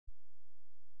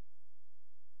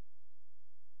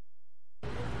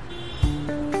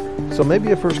So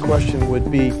maybe a first question would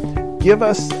be, give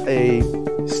us a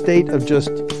state of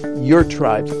just your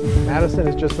tribes. Madison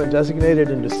has just been designated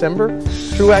in December,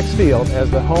 Truax Field, as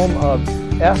the home of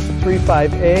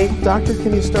F35A. Doctor,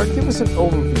 can you start? Give us an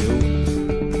overview.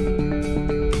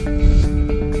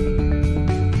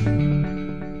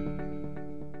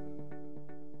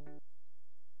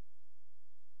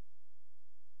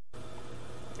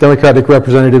 Democratic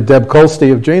Representative Debra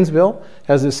Kolste of Janesville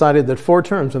has decided that 4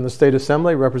 terms in the State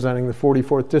Assembly representing the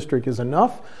 44th District is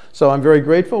enough. So I'm very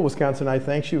grateful. WisconsinEye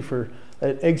thanks you for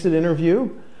that exit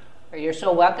interview. You're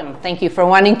so welcome. Thank you for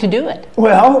wanting to do it.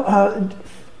 Well,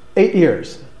 8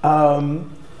 years.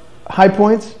 High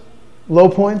points, low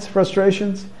points,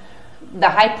 frustrations? The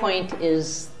high point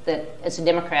is that as a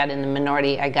Democrat in the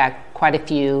minority, I got quite a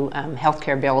few health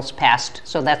care bills passed.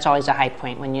 So that's always a high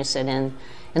point when you sit in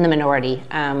the minority.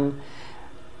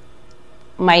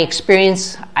 My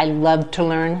experience, I love to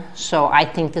learn, so I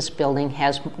think this building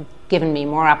has given me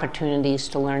more opportunities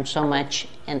to learn so much,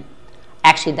 and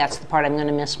actually that's the part I'm going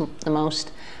to miss the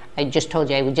most. I just told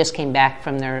you, we just came back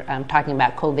from their talking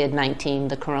about COVID-19,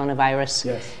 the coronavirus,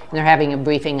 yes. And they're having a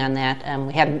briefing on that.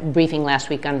 We had a briefing last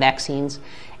week on vaccines.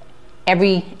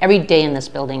 Every day in this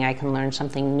building I can learn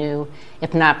something new,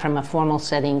 if not from a formal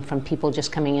setting, from people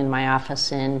just coming in my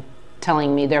office and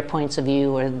telling me their points of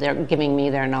view, or they're giving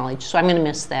me their knowledge. So I'm going to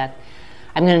miss that.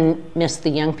 I'm going to miss the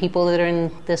young people that are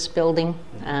in this building.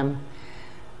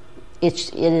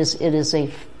 It is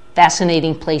a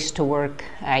fascinating place to work.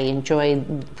 I enjoy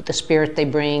the spirit they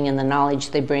bring and the knowledge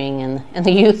they bring and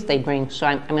the youth they bring. So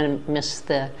I'm going to miss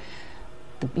the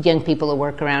young people that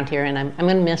work around here, and I'm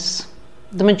going to miss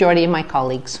the majority of my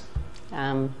colleagues.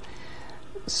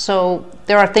 So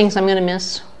there are things I'm going to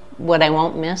miss. What I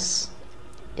won't miss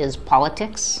is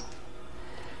politics.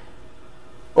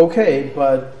 Okay,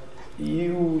 but are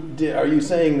you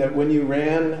saying that when you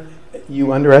ran,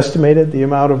 you underestimated the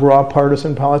amount of raw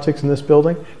partisan politics in this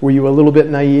building? Were you a little bit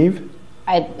naive?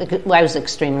 I was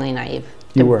extremely naive,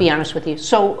 to be honest with you.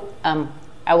 So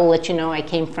I will let you know I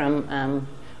came from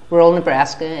rural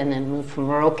Nebraska and then moved from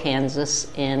rural Kansas,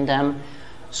 and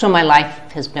so my life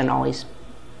has been always,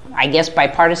 I guess,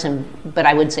 bipartisan, but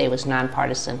I would say it was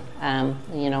nonpartisan.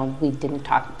 We didn't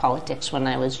talk politics when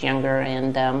I was younger,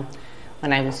 and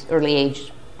when I was early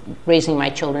age, raising my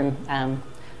children.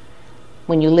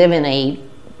 When you live in a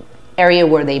area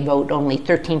where they vote only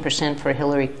 13% for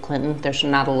Hillary Clinton, there's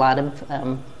not a lot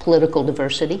of political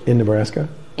diversity. In Nebraska?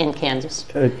 In Kansas.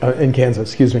 In Kansas,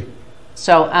 excuse me.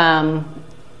 So,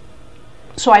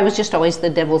 so I was just always the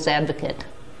devil's advocate.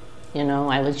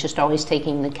 I was just always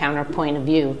taking the counterpoint of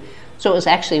view. So it was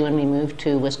actually when we moved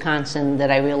to Wisconsin that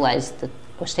I realized that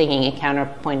I was taking a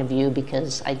counterpoint of view,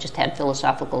 because I just had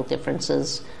philosophical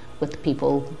differences with the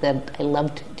people that I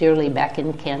loved dearly back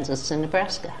in Kansas and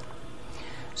Nebraska.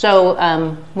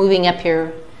 So moving up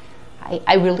here,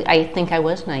 I think I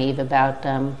was naive about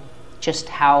just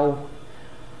how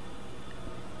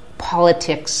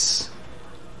politics.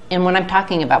 And when I'm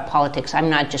talking about politics, I'm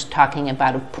not just talking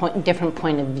about a different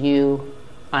point of view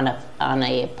on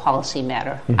a policy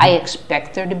matter. Mm-hmm. I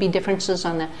expect there to be differences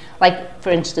on that. Like, for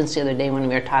instance, the other day when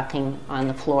we were talking on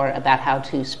the floor about how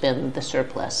to spend the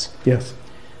surplus. Yes.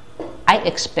 I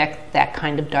expect that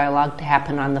kind of dialogue to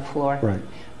happen on the floor. Right.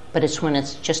 But it's when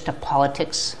it's just a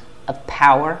politics of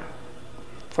power,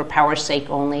 for power's sake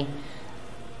only,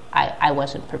 I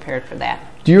wasn't prepared for that.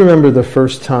 Do you remember the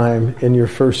first time in your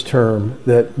first term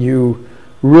that you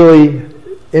really,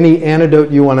 any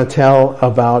anecdote you want to tell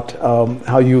about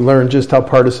how you learned just how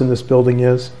partisan this building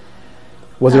is?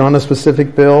 Was it on a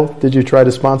specific bill? Did you try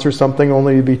to sponsor something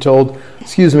only to be told,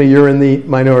 excuse me, you're in the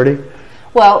minority?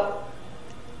 Well,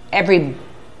 every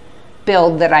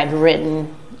bill that I've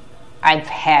written, I've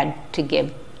had to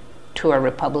give to a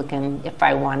Republican if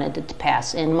I wanted it to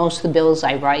pass. And most of the bills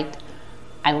I write,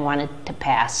 I wanted to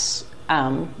pass.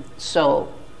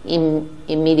 So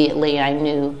immediately I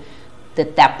knew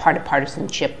that part of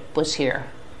partisanship was here.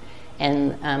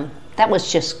 And that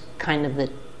was just kind of the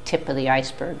tip of the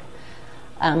iceberg.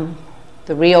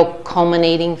 The real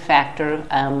culminating factor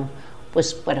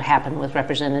was what happened with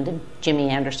Representative Jimmy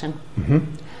Anderson.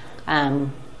 Mm-hmm.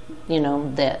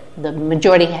 The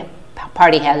majority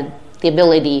party had the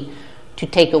ability to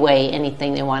take away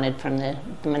anything they wanted from the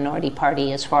minority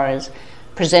party as far as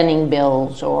presenting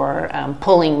bills or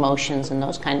pulling motions and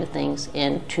those kind of things,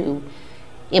 and to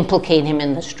implicate him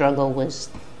in the struggle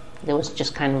there was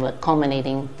just kind of a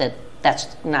culminating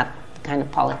that's not the kind of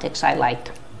politics I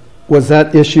liked. Was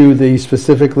that issue the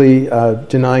specifically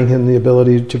denying him the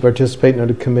ability to participate in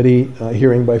a committee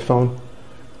hearing by phone?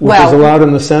 which is allowed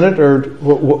in the Senate, or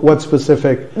what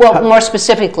specific? Well, more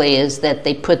specifically is that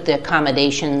they put the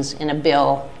accommodations in a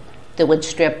bill that would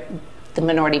strip the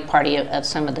minority party of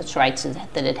some of its rights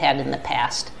that it had in the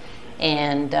past.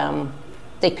 And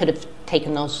they could have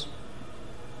taken those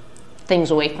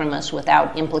things away from us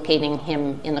without implicating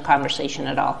him in the conversation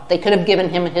at all. They could have given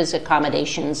him his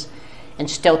accommodations and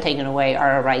still taken away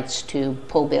our rights to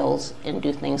pull bills and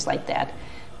do things like that.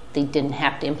 They didn't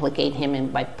have to implicate him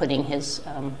by putting his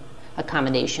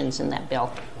accommodations in that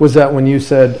bill. Was that when you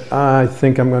said, I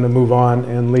think I'm going to move on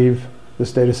and leave the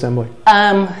state assembly?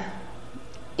 I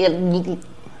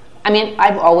mean,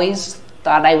 I've always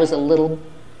thought I was a little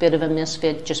bit of a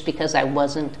misfit just because I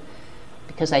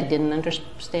didn't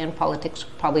understand politics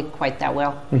probably quite that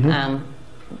well. Mm-hmm.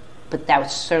 But that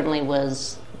certainly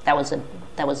was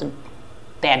a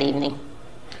bad evening.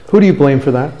 Who do you blame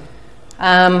for that?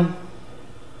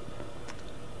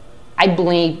 I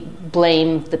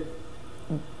blame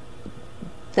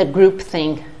the group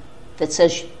thing that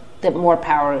says that more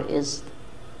power is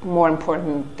more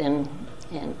important than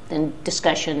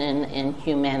discussion and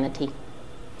humanity.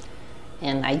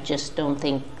 And I just don't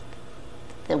think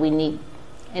that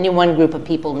any one group of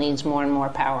people needs more and more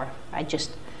power. I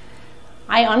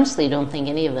honestly don't think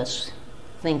any of us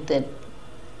think that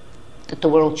the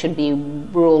world should be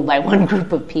ruled by one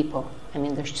group of people. I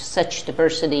mean, there's just such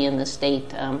diversity in the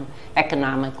state,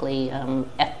 economically,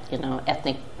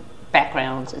 ethnic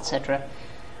backgrounds, etc.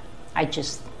 I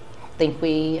just think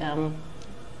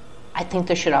I think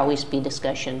there should always be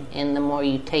discussion, and the more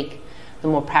you take, the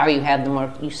more power you have, the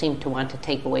more you seem to want to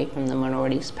take away from the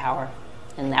minority's power.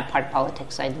 And that part of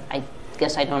politics, I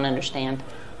guess I don't understand.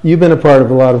 You've been a part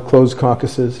of a lot of closed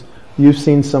caucuses. You've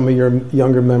seen some of your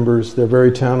younger members. They're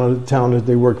very talented.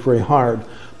 They work very hard.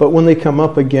 But when they come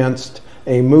up against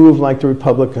a move like the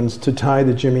Republicans to tie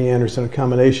the Jimmy Anderson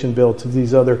accommodation bill to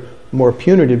these other more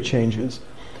punitive changes,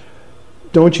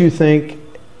 don't you think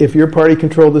if your party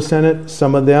controlled the Senate,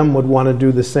 some of them would want to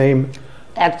do the same?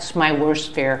 That's my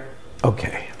worst fear.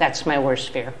 Okay. That's my worst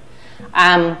fear.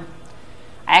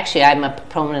 Actually, I'm a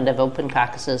proponent of open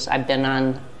caucuses. I've been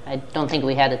on, I don't think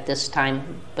we had it this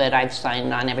time, but I've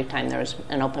signed on every time there was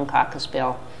an open caucus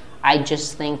bill. I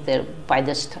just think that by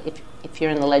this time, if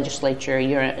you're in the legislature,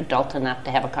 you're adult enough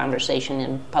to have a conversation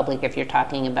in public if you're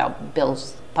talking about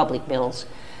bills, public bills.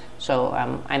 So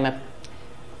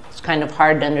it's kind of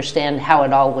hard to understand how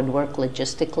it all would work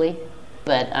logistically,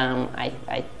 but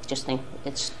I just think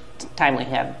it's time we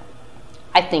have.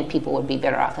 I think people would be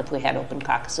better off if we had open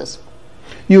caucuses.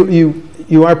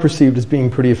 You are perceived as being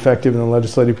pretty effective in the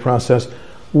legislative process.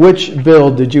 Which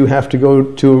bill did you have to go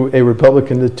to a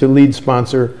Republican to lead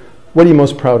sponsor? What are you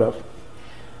most proud of?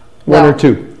 One or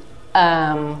two?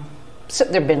 So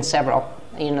there have been several.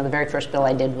 The very first bill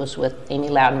I did was with Amy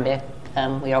Loudenbeck.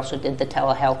 We also did the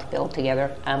telehealth bill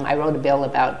together. I wrote a bill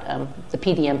about the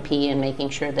PDMP and making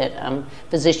sure that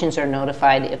physicians are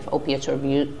notified if opiates are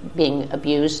being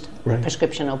abused, right.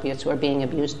 Prescription opiates were being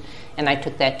abused. And I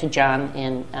took that to John,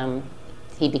 and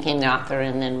he became the author,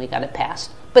 and then we got it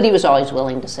passed. But he was always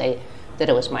willing to say that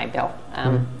it was my bill.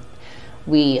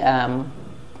 The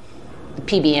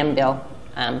PBM bill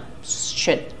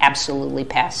should absolutely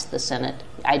pass the Senate.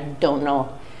 I don't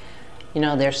know.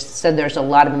 There's a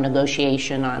lot of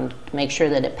negotiation to make sure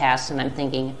that it passed, and I'm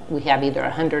thinking we have either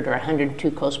 100 or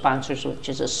 102 co-sponsors, which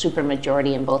is a super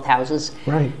majority in both houses.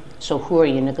 Right. So who are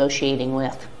you negotiating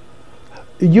with?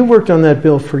 You worked on that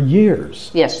bill for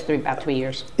years. Yes, about 3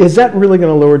 years. Is that really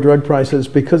going to lower drug prices?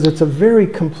 Because it's a very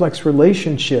complex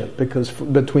relationship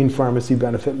between pharmacy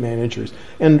benefit managers.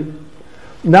 And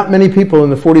not many people in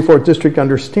the 44th District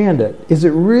understand it. Is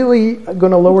it really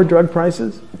going to lower drug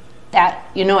prices?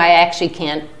 I actually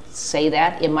can't say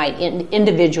that. It might,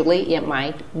 individually, it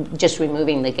might, just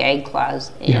removing the gag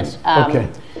clause. And, yes, okay.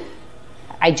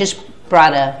 I just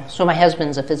brought so my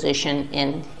husband's a physician,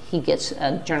 and he gets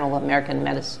a Journal of American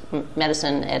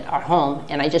Medicine at our home,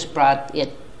 and I just brought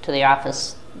it to the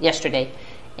office yesterday,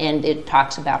 and it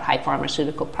talks about high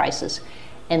pharmaceutical prices.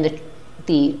 And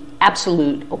the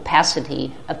absolute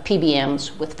opacity of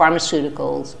PBMs with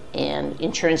pharmaceuticals and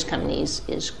insurance companies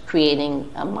is creating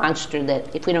a monster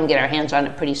that if we don't get our hands on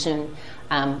it pretty soon,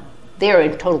 they're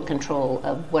in total control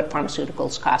of what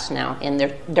pharmaceuticals cost now, and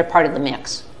they're part of the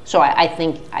mix. So I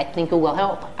think it will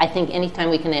help. I think anytime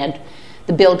we can add,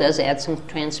 the bill does add some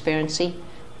transparency,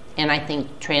 and I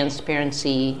think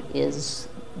transparency is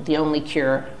the only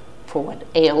cure for what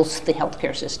ails the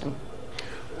healthcare system.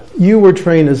 You were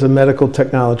trained as a medical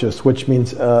technologist, which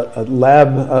means a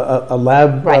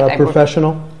lab right,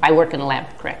 professional? I work in a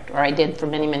lab, correct, or I did for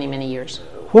many, many, many years.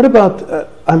 What about,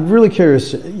 I'm really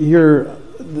curious, your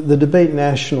the debate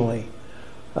nationally,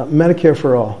 Medicare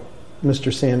for all,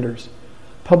 Mr. Sanders,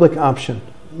 public option,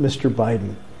 Mr.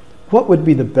 Biden, what would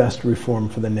be the best reform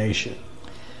for the nation?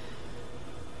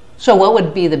 So what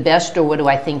would be the best, or what do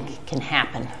I think can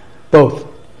happen? Both.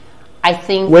 I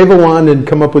think... Wave a wand and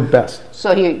come up with best.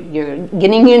 So you're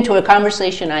getting into a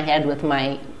conversation I had with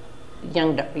my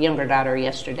younger daughter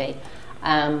yesterday,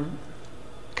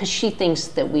 because she thinks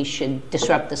that we should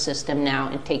disrupt the system now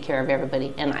and take care of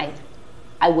everybody, and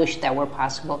I wish that were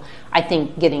possible. I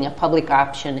think getting a public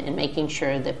option and making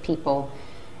sure that people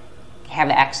have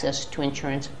access to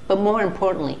insurance, but more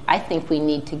importantly, I think we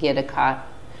need to get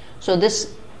so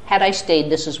this, had I stayed,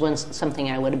 this is something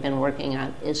I would have been working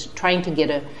on, is trying to get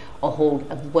a hold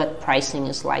of what pricing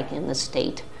is like in the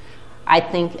state. I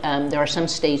think there are some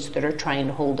states that are trying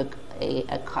to hold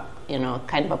a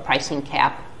kind of a pricing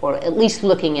cap, or at least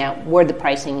looking at where the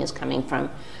pricing is coming from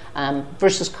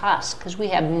versus costs, because we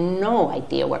have no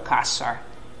idea what costs are,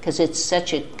 because it's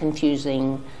such a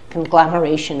confusing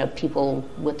conglomeration of people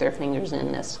with their fingers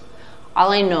in this.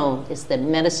 All I know is that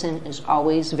medicine is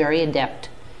always very adept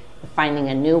at finding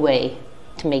a new way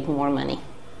to make more money,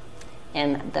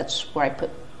 and that's where I put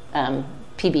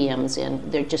PBMs in.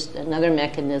 They're just another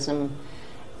mechanism.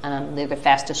 They're the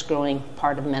fastest growing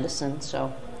part of medicine.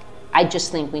 So I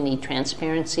just think we need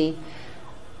transparency,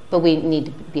 but we need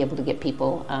to be able to get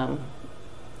people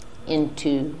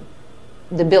into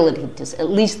the ability to, at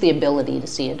least the ability to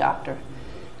see a doctor.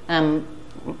 A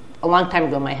long time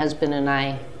ago, my husband and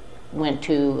I went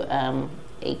to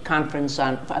a conference,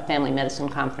 a family medicine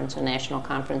conference, a national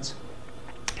conference,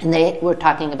 and they were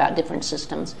talking about different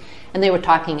systems. And they were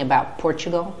talking about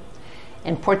Portugal.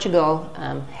 And Portugal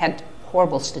had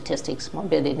horrible statistics,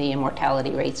 morbidity and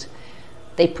mortality rates.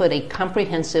 They put a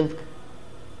comprehensive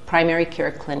primary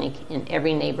care clinic in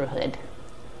every neighborhood.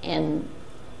 And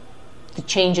the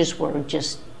changes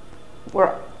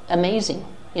were amazing.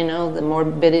 You know, the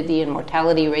morbidity and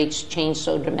mortality rates changed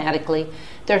so dramatically.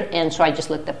 And so I just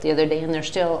looked up the other day, and they're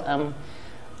still,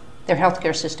 their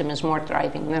healthcare system is more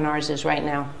thriving than ours is right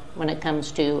now when it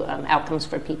comes to outcomes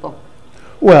for people.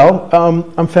 Well,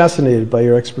 I'm fascinated by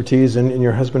your expertise, and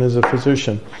your husband is a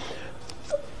physician.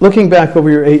 Looking back over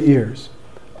your 8 years,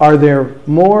 are there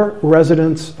more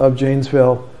residents of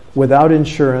Janesville without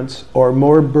insurance or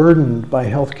more burdened by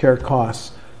healthcare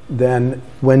costs than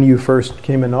when you first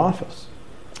came into office?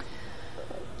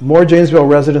 More Janesville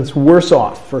residents worse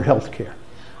off for health care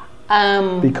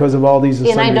because of all these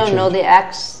and I don't changes. know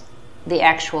the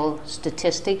actual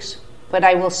statistics, but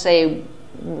I will say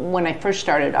when I first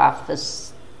started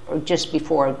office, or just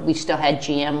before, we still had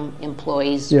GM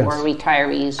employees or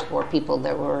retirees or people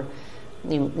that were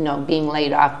being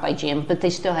laid off by GM, but they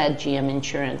still had GM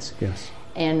insurance. Yes.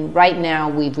 And right now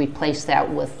we've replaced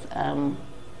that with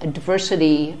a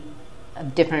diversity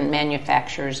of different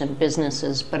manufacturers and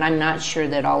businesses, but I'm not sure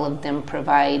that all of them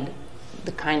provide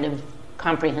the kind of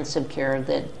comprehensive care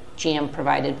that GM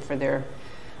provided for their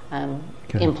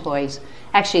employees.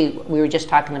 Actually, we were just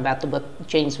talking about the book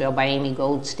Janesville by Amy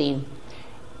Goldstein,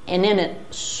 and in it,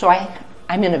 so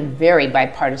I'm in a very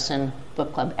bipartisan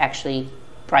book club. Actually,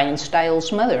 Brian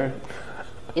Stiles' mother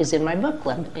is in my book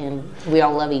club, and we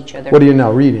all love each other. What are you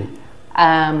now reading?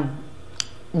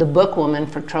 The Book Woman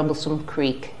for Troublesome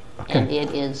Creek. Okay. And it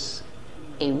is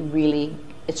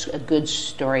it's a good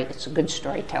story. It's a good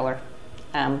storyteller.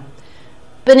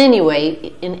 But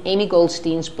anyway, in Amy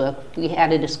Goldstein's book, we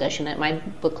had a discussion at my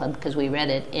book club because we read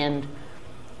it, and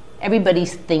everybody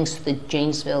thinks that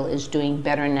Janesville is doing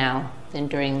better now than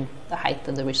during the height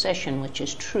of the recession, which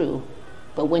is true.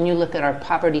 But when you look at our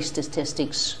poverty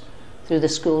statistics through the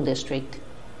school district,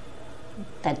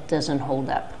 that doesn't hold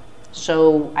up.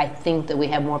 So I think that we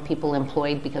have more people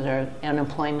employed because our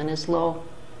unemployment is low,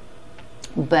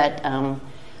 but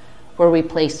we're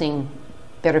replacing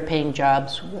better paying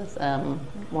jobs with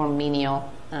more menial,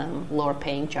 lower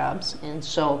paying jobs. And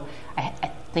so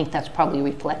I think that's probably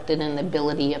reflected in the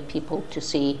ability of people to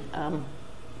see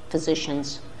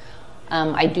physicians.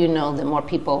 I do know that more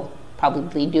people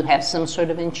probably do have some sort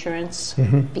of insurance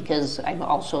because I've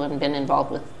also been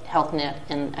involved with HealthNet,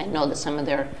 and I know that some of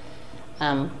their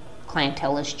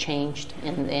clientele has changed,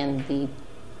 and the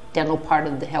dental part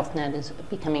of the HealthNet is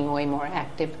becoming way more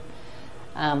active.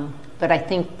 But I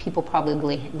think people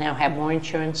probably now have more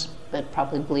insurance, but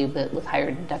probably with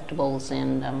higher deductibles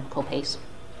and copays.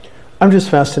 I'm just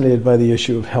fascinated by the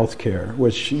issue of health care,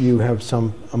 which you have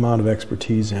some amount of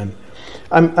expertise in.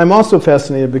 I'm also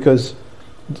fascinated because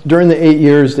during the 8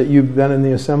 years that you've been in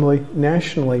the Assembly,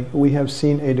 nationally, we have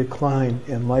seen a decline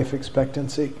in life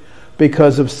expectancy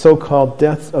because of so-called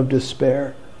deaths of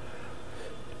despair.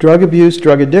 drug abuse,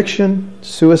 drug addiction,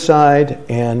 suicide,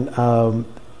 and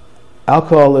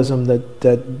alcoholism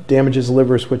that damages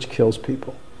livers, which kills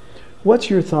people.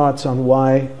 What's your thoughts on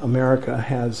why America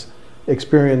has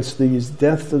experienced these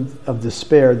deaths of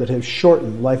despair that have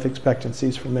shortened life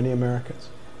expectancies for many Americans?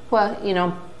 Well,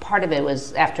 part of it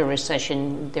was after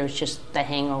recession, there was just the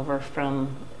hangover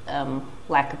from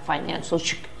lack of financial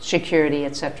security,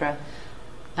 etc.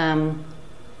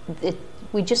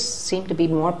 We just seem to be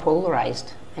more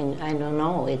polarized, and I don't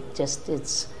know. It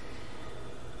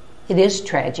is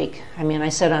tragic. I mean, I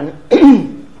said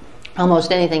on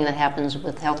almost anything that happens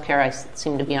with healthcare, I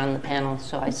seem to be on the panel.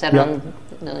 So I said on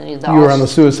you were on the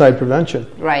suicide prevention,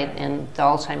 right, and the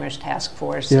Alzheimer's task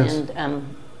force, yes.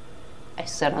 And I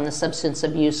sat on the substance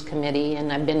abuse committee,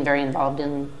 and I've been very involved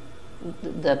in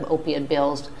the opiate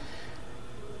bills.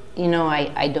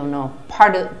 I don't know.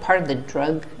 Part of the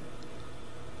drug.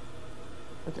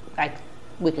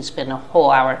 We could spend a whole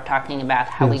hour talking about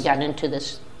how we got into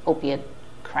this opiate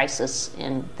crisis,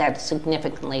 and that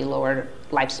significantly lowered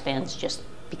lifespans just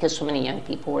because so many young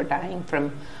people were dying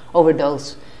from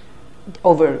overdoses,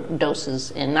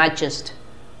 and not just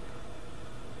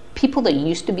people that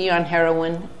used to be on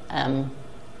heroin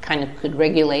kind of could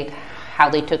regulate how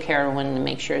they took heroin to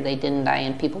make sure they didn't die,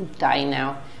 and people die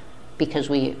now because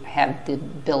we have the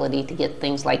ability to get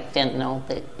things like fentanyl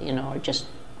that are just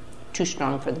too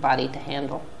strong for the body to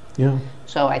handle. Yeah.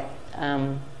 So I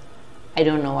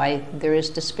don't know why there is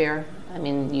despair. I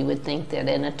mean, you would think that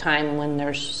in a time when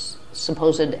there's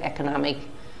supposed economic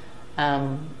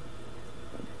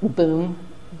boom,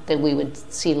 that we would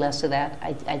see less of that.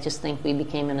 I just think we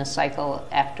became in a cycle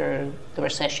after the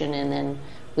recession, and then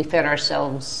we fed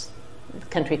ourselves. The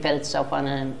country fed itself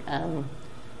on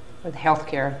with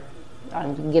healthcare,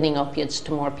 on getting opiates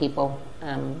to more people.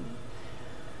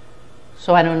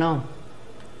 So I don't know.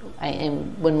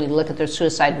 And when we look at the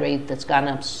suicide rate that's gone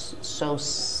up so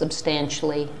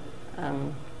substantially,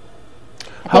 I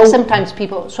think sometimes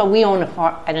people. So we own a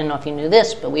farm. I don't know if you knew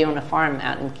this, but we own a farm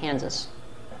out in Kansas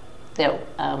that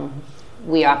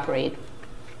we operate.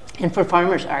 And for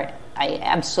farmers, I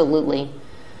absolutely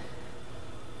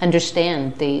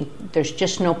understand there's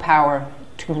just no power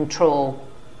to control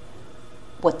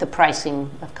what the pricing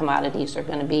of commodities are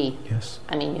going to be. Yes.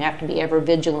 I mean, you have to be ever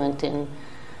vigilant, and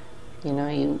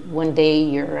one day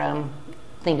you're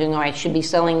thinking, I should be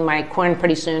selling my corn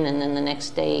pretty soon, and then the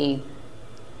next day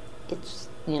it's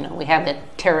we have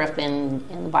that tariff and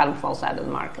the bottom falls out of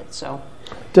the market. So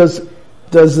does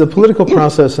the political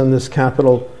process in this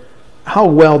capital, how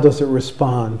well does it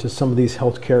respond to some of these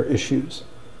healthcare issues?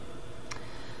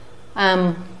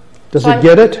 Does it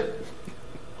get it?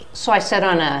 So I sat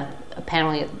on a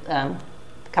panel a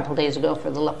couple of days ago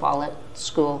for the La Follette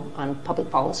School on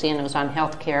public policy, and it was on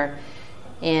healthcare.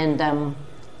 And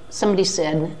somebody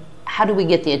said, how do we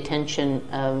get the attention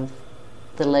of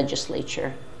the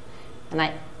legislature? And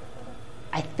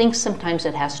I think sometimes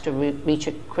it has to reach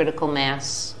a critical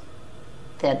mass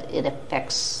that it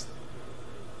affects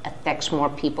more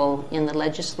people in the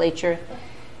legislature.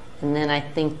 And then I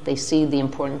think they see the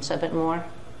importance of it more.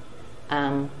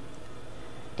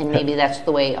 And maybe that's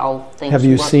the way all things Have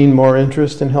you work. seen more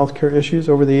interest in healthcare issues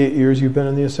over the 8 years you've been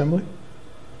in the Assembly?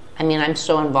 I mean, I'm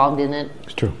so involved in it.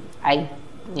 It's true. I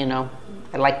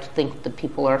like to think that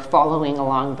people are following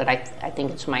along, but I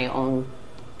think it's my own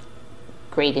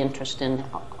great interest in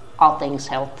all things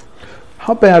health.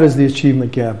 How bad is the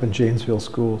achievement gap in Janesville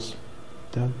schools,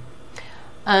 Deb?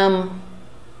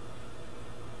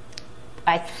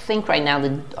 I think right now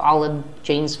that all of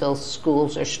Janesville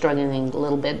schools are struggling a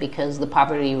little bit because the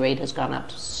poverty rate has gone up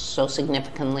so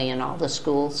significantly in all the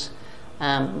schools.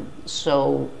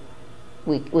 So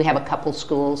we have a couple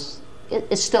schools.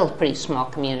 It's still a pretty small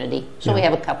community. So we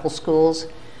have a couple schools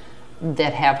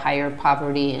that have higher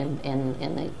poverty in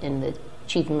the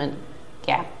achievement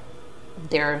gap.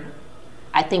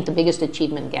 I think the biggest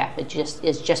achievement gap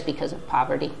is just because of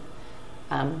poverty.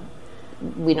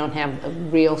 We don't have a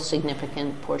real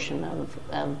significant portion of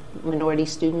minority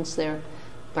students there,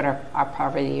 but our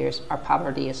poverty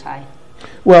is high.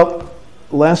 Well,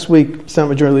 last week, Senate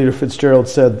Majority Leader Fitzgerald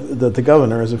said that the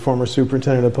governor, as a former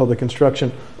superintendent of public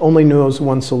instruction, only knows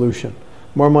one solution: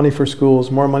 more money for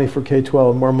schools, more money for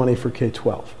K-12, more money for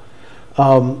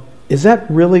K-12. Is that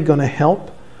really going to help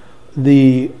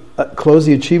close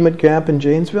the achievement gap in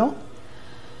Janesville?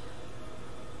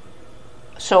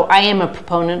 So I am a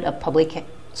proponent of public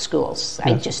schools. Yes.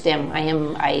 I just am.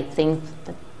 I think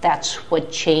that's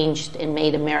what changed and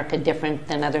made America different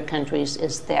than other countries,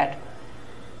 is that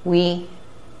we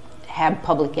have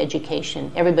public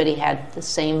education. Everybody had the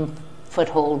same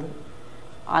foothold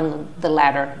on the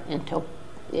ladder until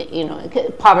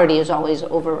poverty is always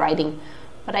overriding.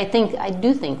 But I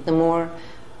do think the more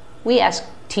we ask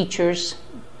teachers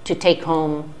to take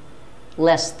home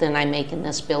less than I make in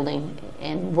this building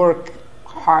and work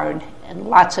hard and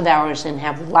lots of hours and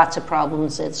have lots of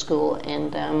problems at school,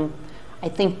 and I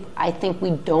think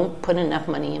we don't put enough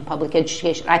money in public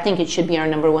education. I think it should be our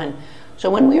number one. So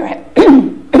when we were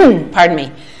pardon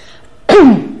me,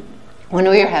 when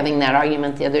we were having that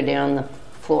argument the other day on the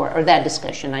floor, or that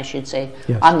discussion I should say,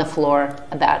 yes, on the floor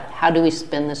about how do we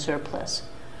spend the surplus,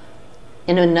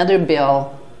 in another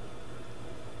bill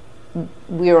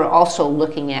we were also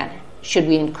looking at, should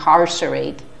we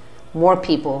incarcerate more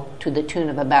people to the tune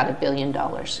of about $1 billion?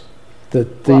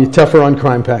 The tougher on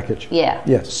crime package. Yeah.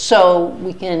 Yes. So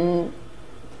we can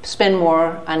spend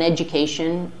more on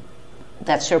education,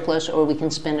 that surplus, or we can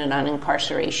spend it on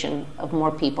incarceration of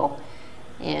more people.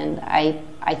 And I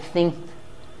think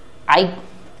I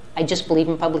just believe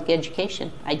in public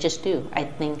education. I just do. I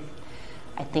think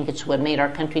it's what made our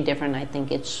country different. I think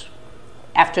it's,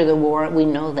 after the war, we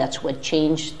know that's what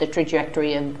changed the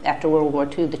trajectory of, after World War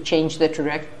II, that changed the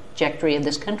trajectory of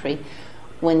this country,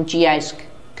 when GIs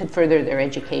could further their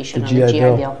education on the GI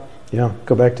Bill. Yeah,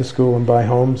 go back to school and buy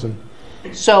homes. And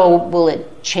so will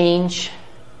it change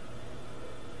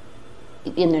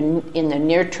in the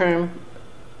near term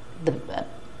the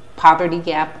poverty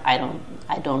gap? I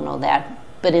don't know that,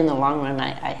 but in the long run,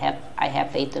 I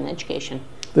have faith in education.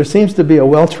 There seems to be a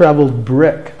well-traveled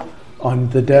brick on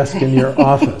the desk in your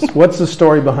office. What's the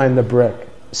story behind the brick?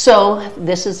 So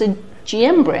this is a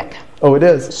GM brick. Oh, it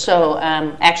is? So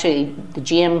actually, the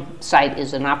GM site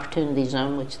is an opportunity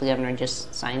zone, which the governor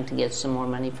just signed to get some more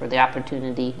money for the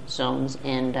opportunity zones.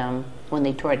 And when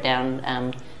they tore it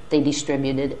down, they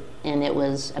distributed. And it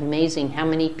was amazing how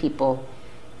many people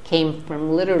came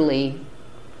from literally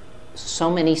so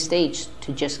many states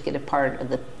to just get a part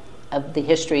of the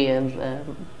history of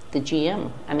the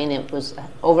GM. I mean, it was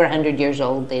over 100 years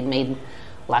old. They'd made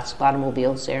lots of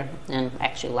automobiles there, and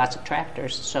actually lots of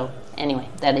tractors. So anyway,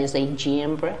 that is a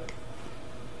GM brick.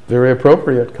 Very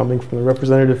appropriate, coming from the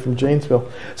representative from Janesville.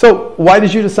 So why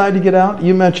did you decide to get out?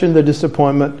 You mentioned the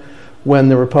disappointment when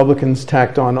the Republicans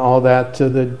tacked on all that to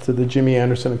the Jimmy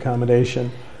Anderson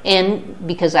accommodation. And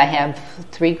because I have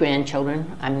 3 grandchildren,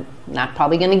 I'm not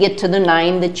probably going to get to the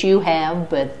 9 that you have,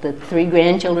 but the 3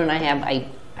 grandchildren I have,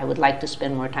 I would like to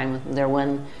spend more time with them. They're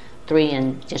 3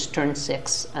 and just turned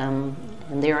 6, and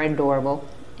they're adorable.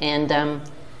 And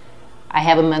I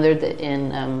have a mother that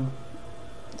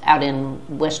out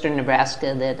in western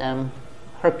Nebraska that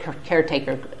her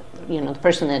caretaker, the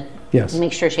person that yes,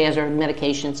 makes sure she has her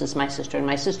medications, is my sister. And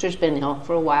my sister's been ill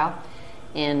for a while,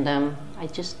 and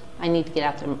I need to get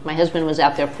out there. My husband was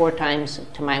out there 4 times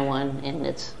to my 1, and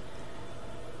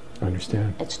I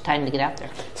understand. It's time to get out there.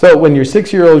 So when your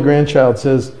 6-year-old grandchild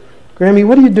says, "Grammy,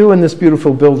 what do you do in this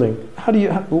beautiful building?"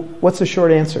 What's the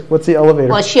short answer? What's the elevator?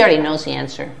 Well, she already knows the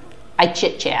answer. I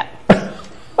chit-chat.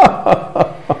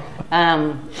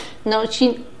 No,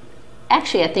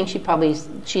 I think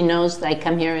she knows that I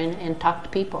come here and talk to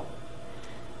people,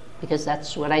 because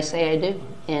that's what I say I do.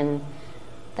 And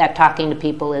that talking to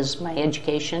people is my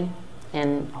education,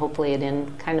 and hopefully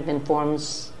it kind of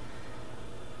informs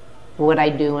what I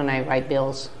do when I write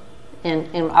bills. And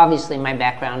obviously my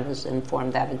background has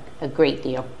informed that a great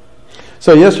deal.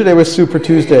 So yesterday was Super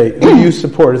Tuesday. Who do you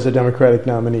support as a Democratic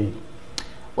nominee?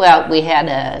 Well, we had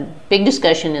a big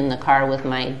discussion in the car with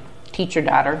my teacher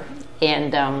daughter,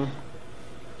 and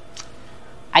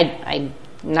I'm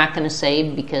not going to say,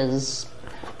 because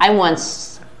I will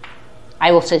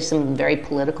say something very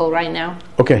political right now.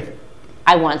 Okay.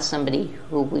 I want somebody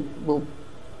who will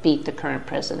beat the current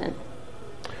president.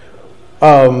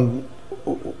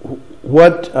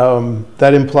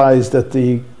 That implies that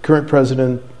the current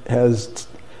president has,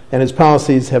 and his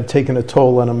policies have taken a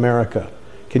toll on America.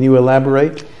 Can you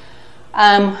elaborate?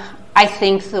 I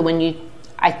think that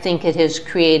I think it has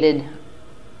created,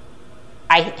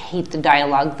 I hate the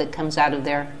dialogue that comes out of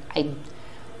there.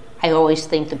 I always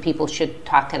think that people should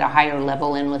talk at a higher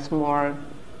level and with more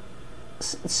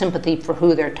sympathy for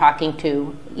who they're talking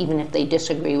to, even if they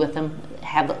disagree with them,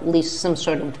 have at least some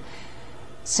sort of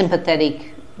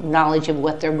sympathetic knowledge of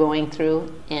what they're going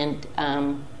through. And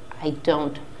I hate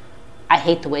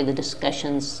the way the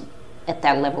discussions at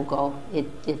that level go.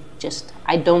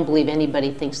 I don't believe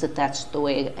anybody thinks that that's the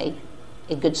way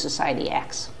a good society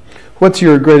acts. What's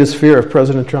your greatest fear if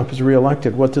President Trump is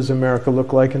reelected? What does America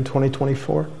look like in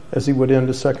 2024 as he would end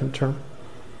a second term?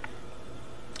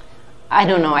 I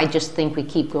don't know. I just think we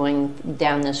keep going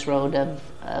down this road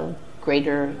of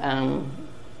greater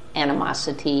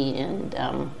animosity, and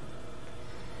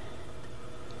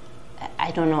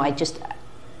I don't know.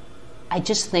 I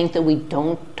just think that we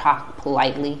don't talk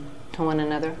politely to one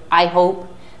another. I hope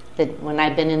that when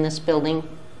I've been in this building,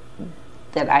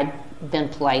 that I've been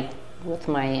polite with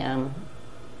my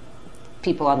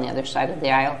people on the other side of the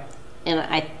aisle. And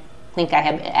I think I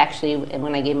have actually,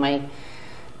 when I gave my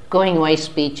going away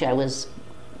speech, I was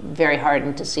very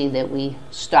heartened to see that we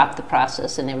stopped the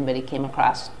process and everybody came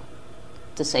across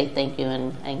to say thank you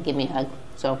and give me a hug.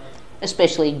 So,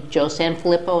 especially Joe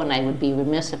Sanfilippo, and I would be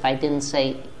remiss if I didn't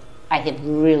say I had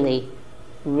really,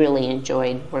 really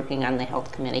enjoyed working on the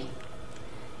health committee.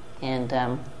 And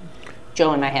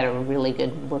Joe and I had a really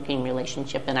good working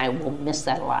relationship, and I will miss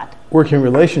that a lot. Working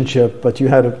relationship, but you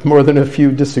had more than a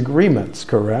few disagreements,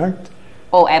 correct?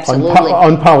 Oh, absolutely.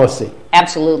 On policy.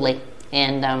 Absolutely.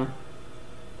 And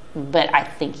but I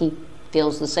think he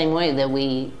feels the same way,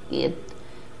 that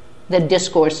the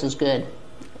discourse is good.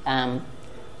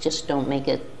 Just don't make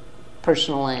it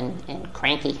personal and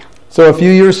cranky. So a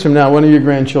few years from now, one of your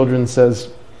grandchildren says,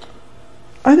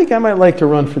 I think I might like to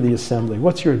run for the assembly.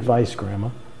 What's your advice, Grandma?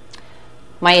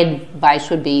 My advice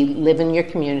would be live in your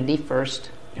community first.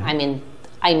 Yeah. I mean,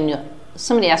 I knew,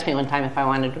 somebody asked me one time if I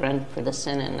wanted to run for the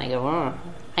Senate, and I go, oh,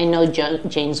 I know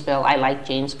Janesville, I like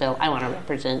Janesville, I want to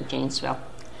represent Janesville.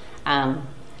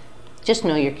 Just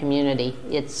know your community.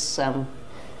 It's,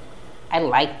 I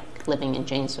like living in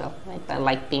Janesville. I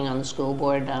like being on the school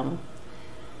board.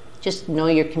 Just know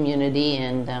your community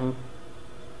and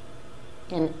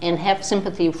have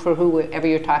sympathy for whoever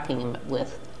you're talking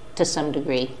with to some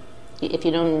degree. If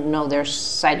you don't know their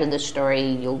side of the story,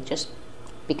 you'll just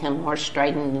become more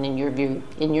strident in your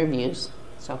views.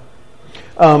 So,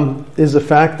 is the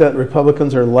fact that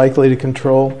Republicans are likely to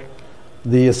control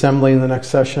the assembly in the next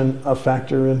session a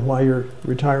factor in why you're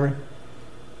retiring?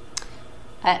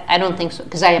 I don't think so,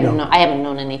 because I haven't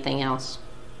known anything else.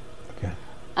 Okay.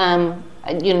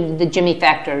 The Jimmy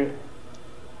factor,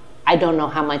 I don't know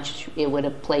how much it would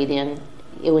have played in.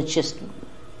 It was just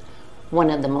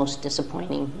one of the most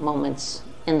disappointing moments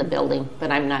in the building,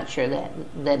 but I'm not sure that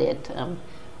it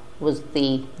was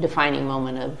the defining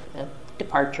moment of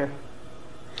departure.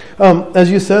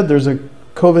 As you said, there's a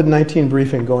COVID-19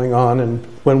 briefing going on, and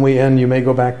when we end, you may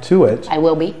go back to it. I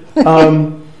will be.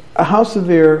 How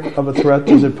severe of a threat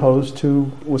does it pose to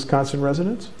Wisconsin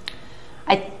residents?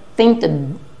 I think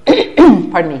the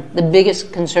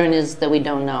biggest concern is that we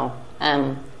don't know.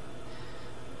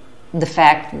 The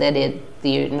fact that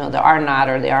the R naught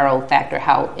or the RO factor,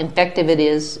 how effective it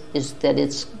is that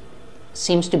it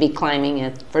seems to be climbing.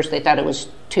 At first they thought it was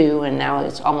 2, and now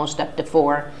it's almost up to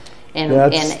 4. And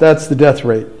that's the death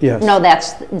rate. Yes. No,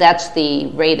 that's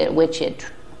the rate at which it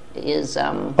is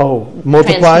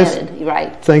multiplies? Transmitted.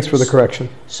 Right. Thanks for the correction.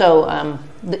 So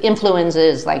the influenza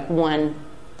is like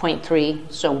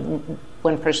 1.3. So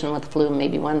one person with flu,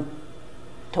 maybe 1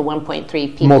 to 1.3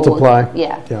 people. Multiply.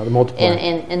 Yeah, the multiply.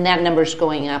 And that number's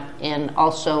going up. And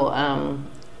also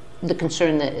the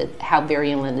concern that how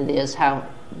virulent it is, how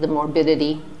the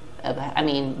morbidity,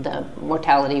 the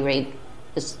mortality rate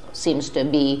seems to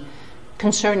be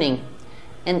concerning.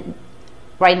 And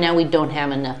right now we don't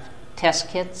have enough test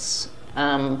kits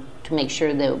to make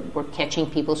sure that we're catching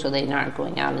people so they're not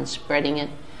going out and spreading it.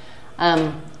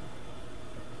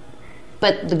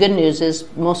 But the good news is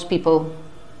most people,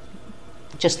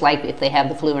 just like if they have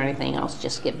the flu or anything else,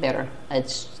 just get better.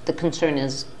 The concern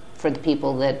is for the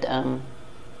people that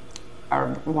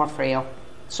are more frail.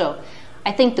 So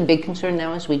I think the big concern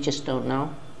now is we just don't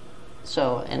know.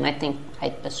 So, and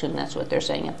I assume that's what they're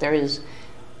saying. If there is,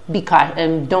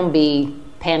 and don't be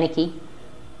panicky,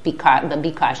 but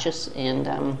be cautious,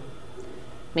 and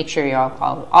make sure you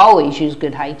always use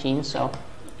good hygiene. So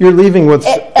you're leaving what's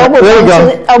elbow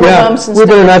bumps and we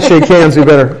better stuff. not shake hands. We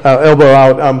better elbow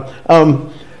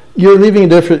out. You're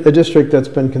leaving a district that's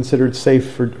been considered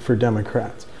safe for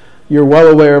Democrats. You're well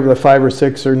aware of the 5 or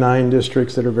 6 or 9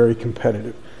 districts that are very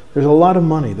competitive. There's a lot of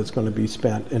money that's going to be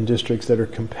spent in districts that are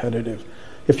competitive.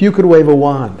 If you could wave a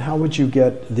wand, how would you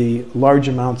get the large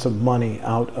amounts of money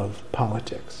out of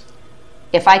politics?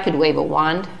 If I could wave a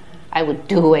wand, I would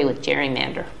do away with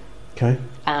gerrymander. Okay.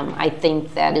 I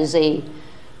think that is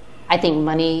I think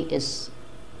money is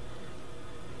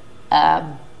a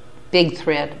big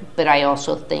threat, but I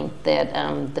also think that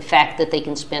the fact that they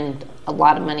can spend a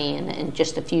lot of money in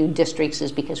just a few districts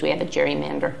is because we have a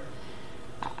gerrymander.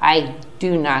 I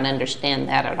do not understand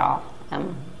that at all.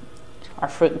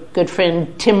 Our good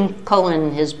friend Tim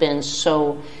Cullen has been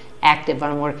so active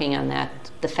on working on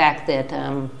that. The fact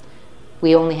that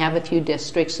we only have a few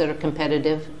districts that are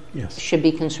competitive should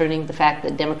be concerning. The fact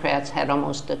that Democrats had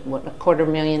almost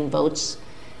 250,000 votes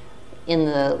in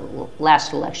the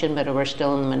last election, but we're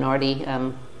still in the minority,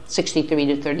 63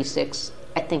 to 36.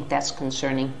 I think that's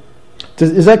concerning.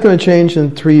 Is that going to change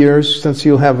in 3 years, since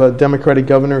you'll have a Democratic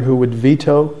governor who would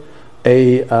veto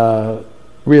a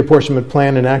reapportionment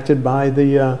plan enacted by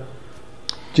the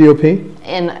GOP?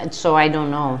 And so I don't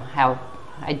know how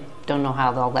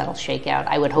all that'll shake out.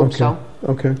 I would hope so.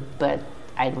 Okay. But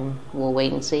we'll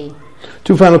wait and see.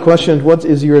 2 final questions. What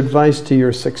is your advice to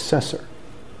your successor?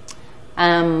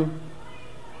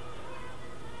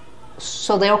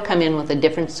 So they'll come in with a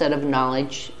different set of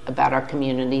knowledge about our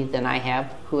community than I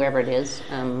have, whoever it is.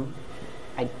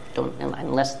 I don't,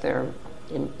 unless they're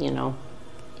in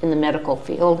the medical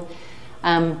field.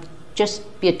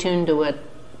 Just be attuned to what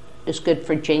is good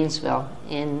for Janesville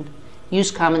and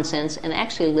use common sense and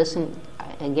actually listen.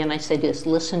 Again, I say this: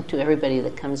 listen to everybody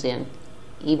that comes in,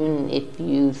 even if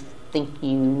you think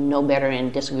you know better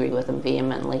and disagree with them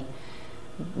vehemently.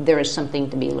 There is something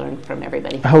to be learned from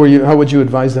everybody. How would you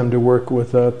advise them to work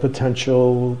with a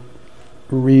potential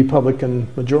Republican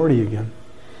majority again?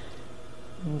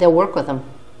 They'll work with them.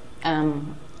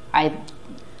 As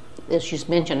you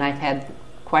mentioned, I've had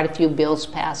quite a few bills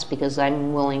passed because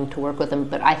I'm willing to work with them,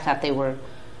 but I thought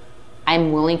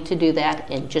I'm willing to do that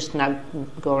and just not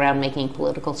go around making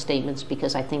political statements,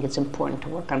 because I think it's important to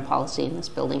work on policy in this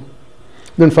building.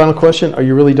 Then final question, are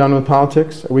you really done with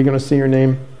politics? Are we going to see your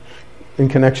name in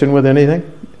connection with anything?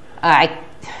 I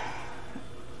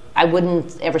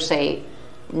wouldn't ever say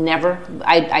never.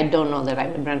 I don't know that I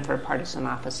would run for a partisan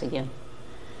office again.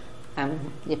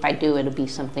 If I do, it'll be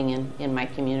something in my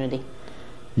community.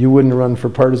 You wouldn't run for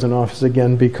partisan office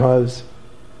again because?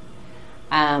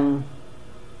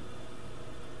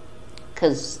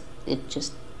 Because it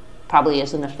just probably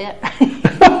isn't a fit.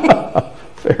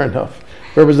 Fair enough.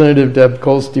 Representative Deb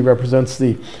Kolste represents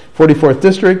the 44th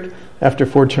District. After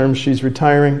 4 terms, she's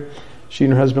retiring. She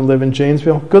and her husband live in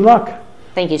Janesville. Good luck.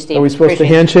 Thank you, Steve. Are we supposed to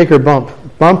handshake or bump?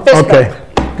 Bump? Fist okay.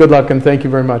 bump. Good luck, and thank you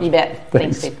very much. You bet.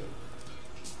 Thanks, Steve.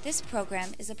 This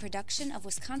program is a production of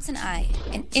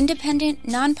WisconsinEye, an independent,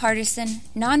 nonpartisan,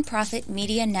 nonprofit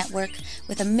media network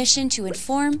with a mission to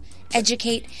inform,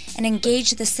 educate, and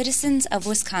engage the citizens of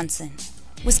Wisconsin.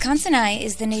 WisconsinEye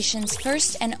is the nation's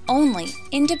first and only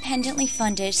independently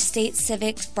funded state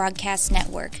civic broadcast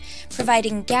network,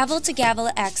 providing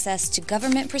gavel-to-gavel access to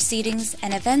government proceedings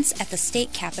and events at the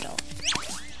state capitol.